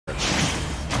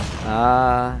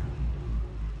Yeah.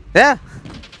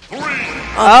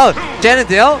 Oh, Jen and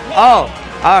Dill? Oh,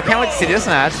 I can't wait to see this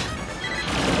match.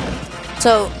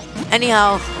 So,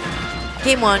 anyhow,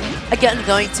 game 1, again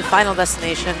going to Final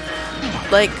Destination.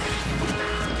 Like,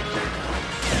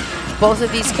 both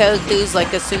of these characters,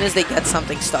 like, as soon as they get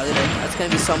something started, that's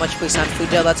going to be so much percent for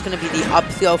Dill. That's going to be the up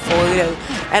throw forward.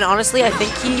 And honestly, I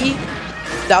think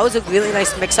that was a really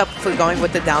nice mix-up for going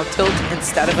with the down tilt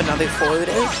instead of another forward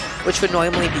air, which would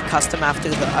normally be custom after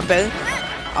the up air,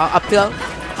 up throw.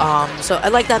 So I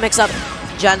like that mix-up.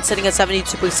 Jen sitting at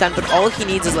 72%, but all he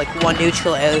needs is like one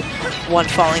neutral air, one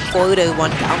falling forward air,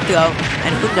 one down throw,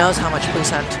 and who knows how much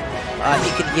percent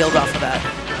he can yield off of that.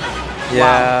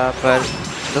 Yeah, wow. But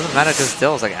it doesn't matter because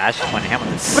Dill's like actually one hammer.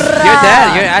 You're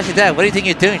dead. You're actually dead. What do you think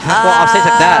you're doing? Trying to go off stage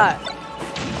like that?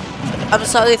 I'm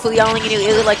sorry for yelling in your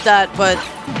ear like that, but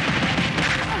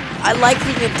I like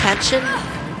the intention,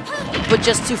 but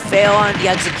just to fail on the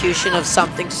execution of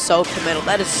something so committal,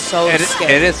 that is so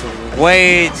scary. It is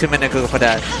way too manipulative for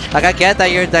that. Like, I get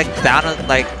that you're like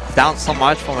down so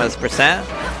much from his percent,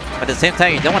 but at the same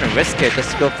time you don't want to risk it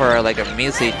just to go for like a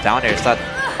measly down air. It's not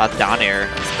a down air.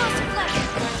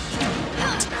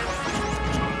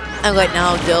 And right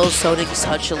now Dill's holding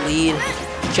such a lead.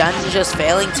 Jen just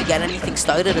failing to get anything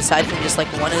started aside from just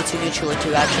like 1 or 2 neutral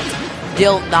interactions.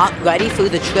 Dill not ready for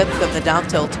the trip from the down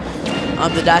tilt.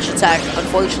 The dash attack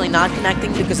unfortunately not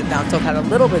connecting because the down tilt had a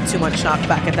little bit too much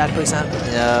knockback at that percent.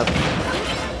 Yep.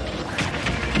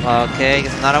 Okay,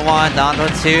 gets another one, down to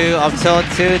 2, up tilt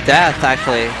 2, death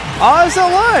actually. Oh, it's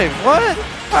alive! What?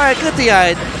 Alright, good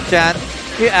DI, Jen.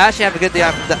 You actually have a good DI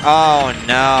from that. Oh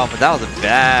no, but that was a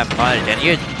bad punish, and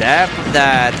you're dead from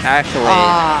that, actually.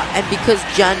 And because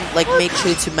Jen like made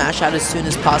sure to mash out as soon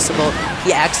as possible,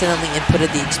 he accidentally inputted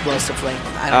the explosive flame.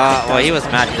 Well, he was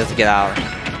mashing just to get out.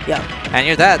 Yeah. And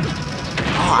you're dead.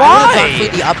 Why?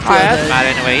 The that's mad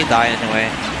anyway, he died anyway.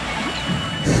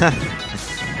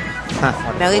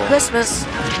 Merry Christmas.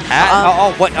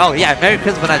 What? Oh yeah, Merry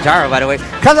Christmas on Gyro, by the way.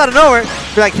 Comes out of nowhere,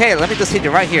 be like, hey, let me just hit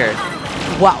you right here.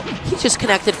 Wow. He just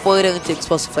connected forward into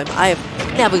explosive flame. I have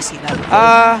never seen that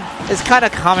before. It's kind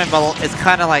of common, but it's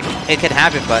kind of like it can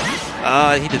happen, but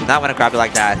he did not want to grab it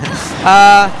like that.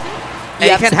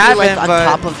 It can happen, like on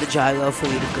top of the gyro for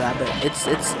you to grab it. It's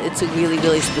a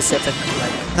really specific.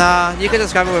 Like, nah, you can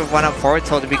just grab it with one up forward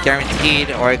tilt to be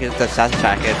guaranteed, or you can just dash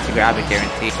attack it to grab it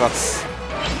guaranteed. Well,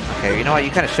 okay, you know what?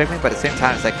 You kind of shook me, but at the same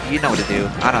time, it's like you know what to do.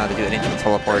 I don't know how to do anything with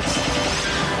teleports.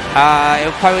 It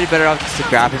would probably be better off just to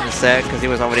grab him instead, because he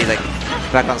was already like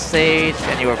back on stage,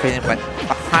 and you were facing like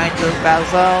behind the battle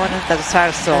zone, and that attack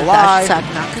is still alive. That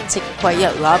attack not gonna take it quite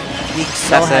yet. Rob being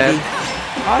so heavy.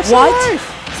 Oh, what?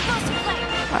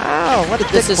 Wow, what a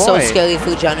This is so scary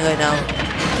for Jen right now.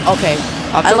 Okay,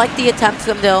 I like the attempt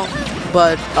from Dill,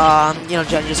 but you know,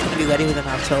 Jen just gonna be ready with an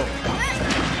up tilt.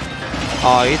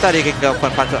 Oh, you thought he could go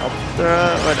punch up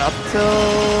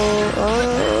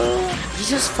tilt? He's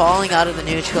just falling out of the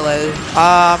neutral air.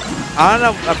 I don't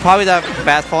know. Probably that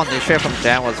fast fall neutral from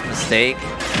Jen was a mistake.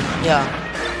 Yeah.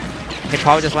 He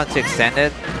probably just wanted to extend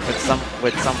it with some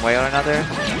way or another.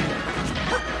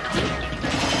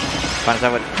 Punish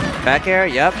that with back air.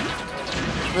 Yep.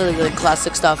 Really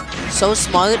classic stuff. So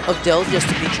smart of Dill just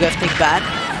to be drifting back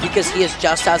because he is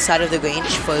just outside of the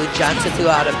range for Jen to throw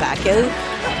out a back air,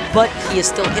 but he is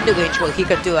still in the range where he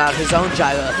could throw out his own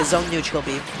gyro, his own neutral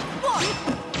beam.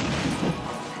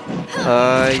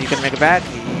 You can make it back?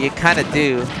 You kind of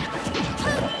do.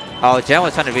 Oh, Jen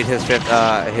was trying to beat his drift,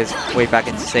 his way back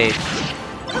into stage.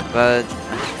 But,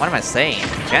 what am I saying?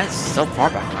 Jen's so far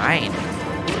behind.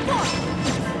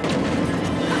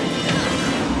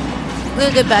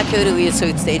 Really good back here to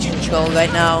reassert stage control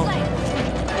right now.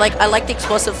 Like, I like the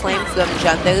explosive flame from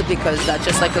Jen there because that's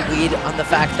just like a read on the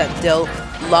fact that Dill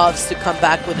loves to come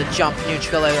back with a jump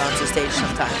neutral air onto stage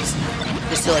sometimes.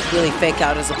 Just to like really fake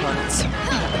out his opponents.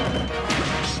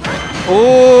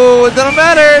 Oh, it doesn't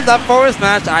matter. That forward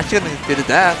smash actually gonna do the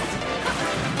death.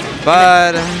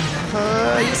 But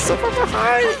he's so far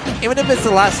behind. Even if it's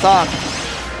the last stock,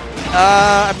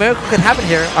 a miracle could happen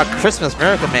here. A Christmas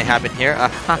miracle may happen here. A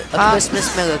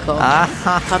Christmas miracle.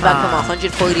 Come back from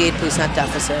 148%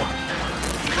 deficit.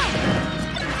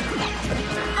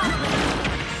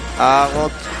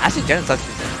 Well, actually, Jen's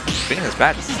bringing this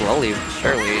back slowly,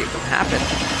 surely. It can happen.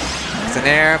 It's in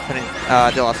there, putting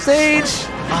Dill off stage.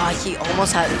 He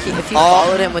almost had. If he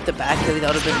followed him with the back there,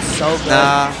 that would have been so good.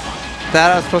 Nah,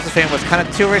 that I was supposed to fame was kind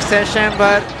of too extension,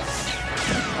 but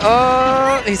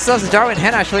he still has the gyro in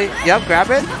hand actually. Yep,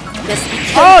 grab it. Yes,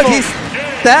 he's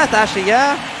death actually.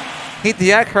 Yeah, he did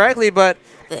that correctly, but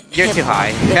you're too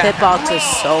high. The hitbox is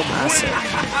so massive.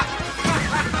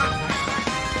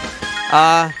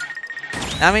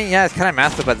 I mean, yeah, it's kind of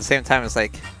massive, but at the same time, it's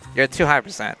like you're too high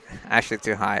 %. Actually,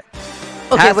 too high.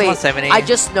 Okay, Has wait. 170. I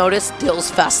just noticed Dill's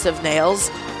festive nails.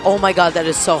 Oh my god, that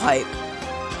is so hype.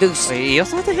 Wait, he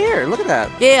also has the hair. Look at that.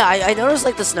 Yeah, I noticed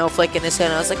like the snowflake in his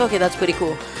hand. I was like, okay, that's pretty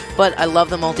cool. But I love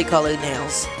the multicolored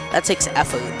nails. That takes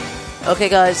effort. Okay,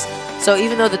 guys. So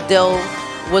even though the Dill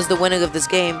was the winner of this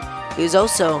game, he was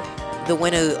also the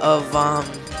winner of I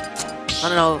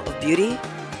don't know, of beauty.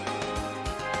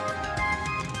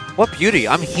 What beauty?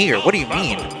 I'm here. What do you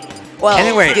mean? Well,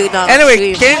 anyway, stream.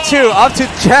 game 2 up to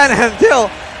Jen and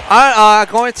Dill are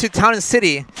going to Town and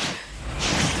City.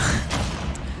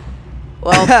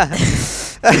 Well,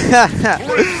 guys,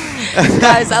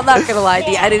 I'm not gonna lie.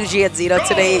 The energy at Xeno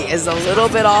today is a little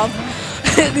bit off.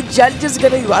 Jen just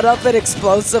gonna run up an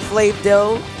explosive flame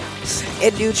Dill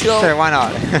in neutral. Sure, why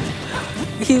not?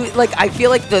 I feel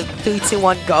like the 3, 2,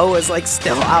 1 go is like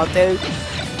still out there.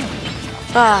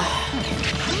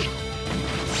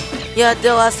 Yeah,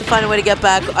 Dill has to find a way to get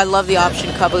back. I love the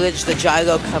option coverage, the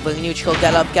gyro cover, neutral,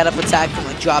 get up attack, and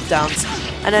like drop downs.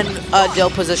 And then Dill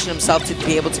positioned himself to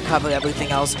be able to cover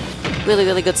everything else. Really,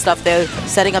 really good stuff there.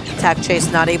 Setting up the attack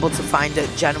chase, not able to find it.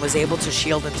 Jen was able to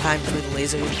shield in time through the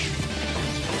laser.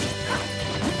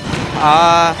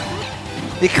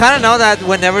 You kind of know that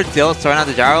whenever Dill's throwing out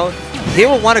the gyro, he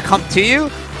will want to come to you,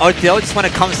 or Dill just want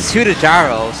to come to the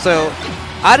gyro. So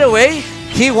either way,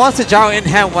 he wants the gyro in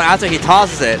hand after he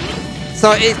tosses it.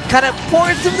 So it's kind of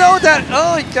important to know that,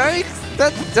 oh, yikes,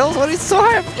 that Dill's only so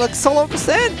high, like so low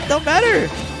 %, don't matter.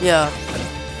 Yeah.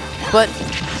 But,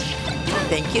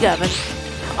 thank you, Devin.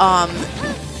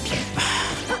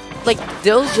 Like,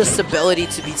 Dill's just ability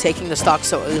to be taking the stock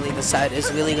so early in the set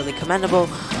is really, really commendable.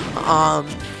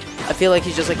 I feel like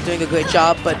he's just like doing a great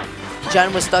job, but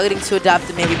Jen was starting to adapt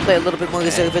and maybe play a little bit more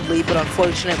reservedly, but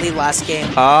unfortunately last game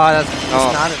that's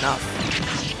not enough.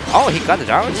 Oh, he got the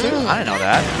gyro too? I didn't know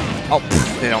that. Oh,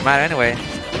 pff, it don't matter anyway.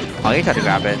 Oh, he tried to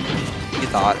grab it. You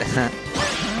thought.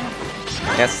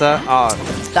 Yes, sir. Oh.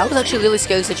 That was actually a really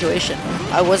scary situation.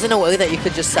 I wasn't aware that you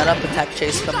could just set up attack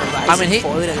chase from the rising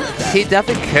forward. He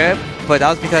definitely could, but that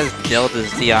was because Dill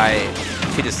does DI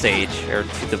to the stage, or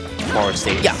to the forward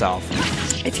stage itself.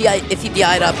 If he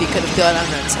DI'd up, he could have gone on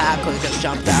an attack or just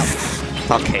jumped out.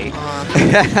 Okay.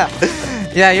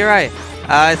 Yeah, you're right.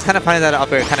 It's kind of funny that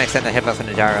up air kind of extended the hitbox on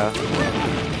the gyro.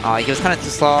 He was kind of too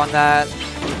slow on that.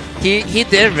 He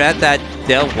did read that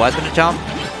Dill was going to jump.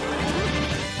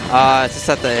 It's just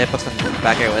that the hitbox on the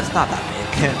back air was not that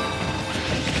big.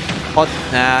 Oh,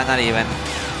 nah, not even.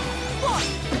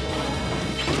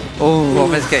 Oh,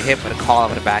 almost get hit with a call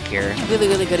over the back here. Really,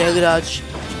 really good air dodge.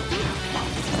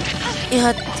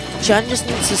 Yeah, Jen just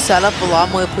needs to set up a lot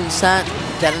more percent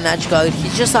than an edge guard.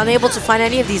 He's just unable to find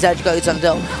any of these edge guards on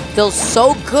Dill. Dill's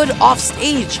so good off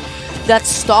stage that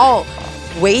stall,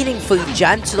 waiting for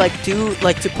Jen to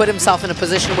to put himself in a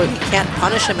position where he can't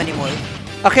punish him anymore.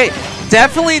 Okay,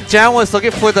 definitely Jen was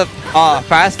looking for the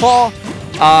fastball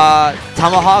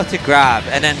tomahawk to grab,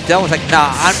 and then Dill was like,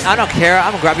 nah, I don't care,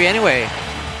 I'm gonna grab you anyway.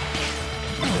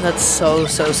 That's so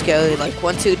scary. Like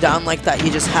 1-2 down like that,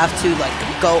 you just have to like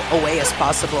go away as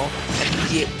possible.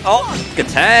 And oh, good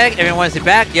tag. Everyone's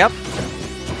back. Yep.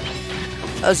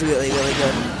 That was really, really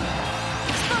good.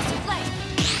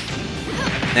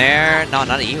 There, no,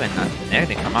 not even. There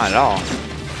didn't come out at all.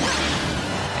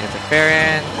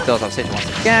 Interference. Dill's off stage once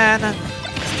again.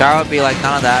 Star would be like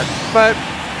none of that, but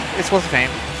it's supposed to fame,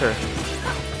 sure.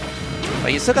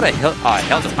 But you still gotta heal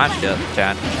the time shield,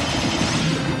 Jen.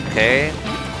 Okay.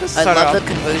 I love the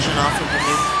conversion off of the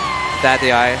new. That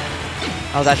DI.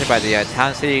 I was actually by the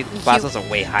Town City. Blasters are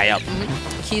way high up.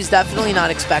 He's definitely not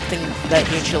expecting that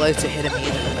neutral to hit him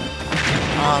either.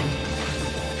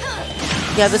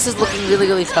 Yeah, this is looking really,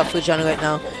 really tough for Jen right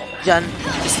now. Jen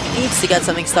just needs to get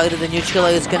something started. The neutral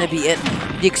is going to be it.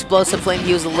 The explosive flame,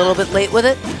 he was a little bit late with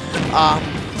it.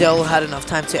 Dill had enough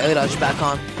time to air dodge back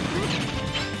on.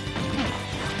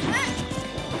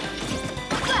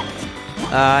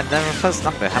 That's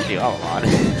not gonna help you out a lot.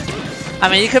 I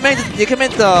mean, you can make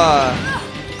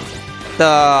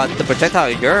the projectile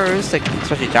yours, like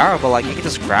especially gyro, but like you can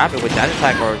just grab it with that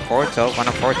attack or forward tilt, one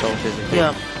up forward tilt.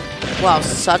 Yeah. Wow,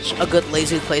 such a good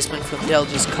laser placement from Dill,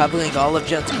 just covering all of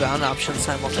Jen's ground options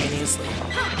simultaneously.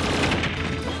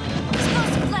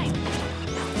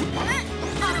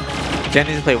 Jen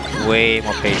needs to play way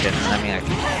more patient. I mean, like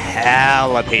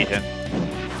hella patient.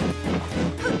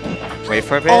 Wait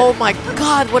for a bit. Oh my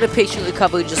god, what a patient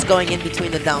recovery just going in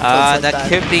between the down tilts like that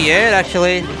could be it,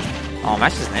 actually. Oh,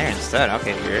 Mash is in there instead.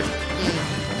 Okay, weird.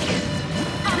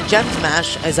 Jen's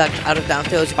Mash is out of down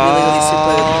tilt. Really, really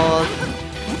super.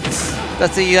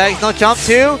 That's the no jump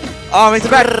too. Oh, makes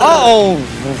it back. Oh!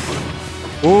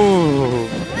 Ooh.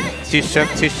 Too shook,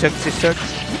 too shook, too shook.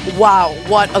 Wow,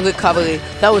 what a recovery.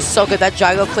 That was so good. That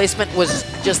gyro placement was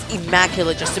just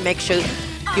immaculate just to make sure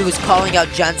he was calling out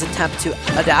Jan's attempt to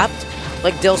adapt.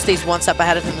 Like, Dill stays one step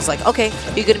ahead of him. Is like, okay,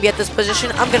 you're going to be at this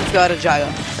position. I'm going to throw out a gyro.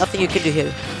 Nothing you can do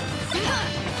here.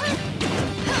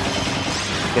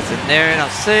 Gets in there and I'll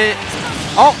sit.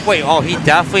 Oh, wait. Oh, he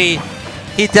definitely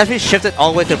shifted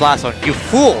all the way to the blast zone. You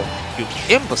fool. You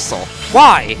imbecile.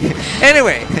 Why?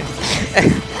 Anyway.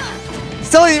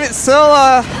 Still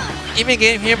even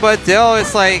game here, but Dill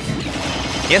is like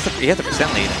he has a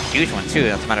percent lead, a huge one too,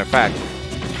 as a matter of fact.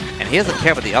 And he doesn't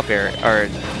care about the up air, or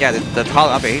yeah, the call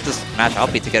up air. He just match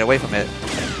up beat to get away from it.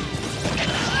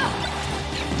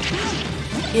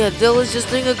 Yeah, Dill is just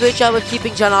doing a great job of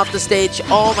keeping Jan off the stage.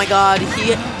 Oh my god,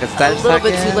 he a little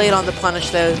bit too late on the punish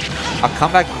there. A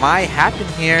comeback might happen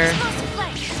here.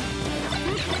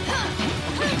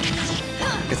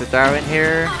 Gets a throw in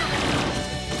here.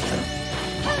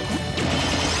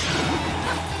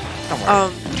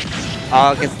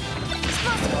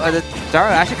 The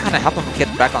Dara actually kind of helped him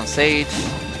get back on stage.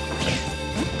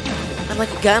 And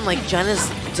like again, like Jen is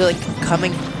like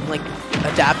coming, like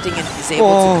adapting and is able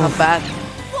to come back.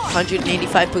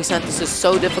 185%. This is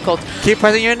so difficult. Keep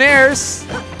pressing your nairs.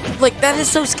 Like that is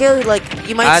so scary. Like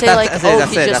you might say, like, oh,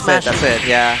 he just mashed. That's it.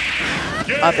 Yeah.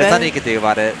 There's nothing you can do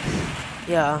about it.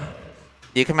 Yeah.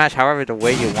 You can match however the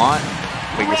way you want,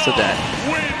 but you're still dead.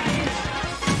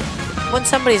 When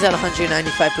somebody's at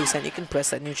 195%, you can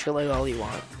press that neutral like all you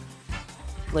want.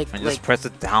 And just press the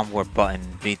downward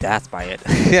button, be death by it.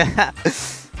 Yeah.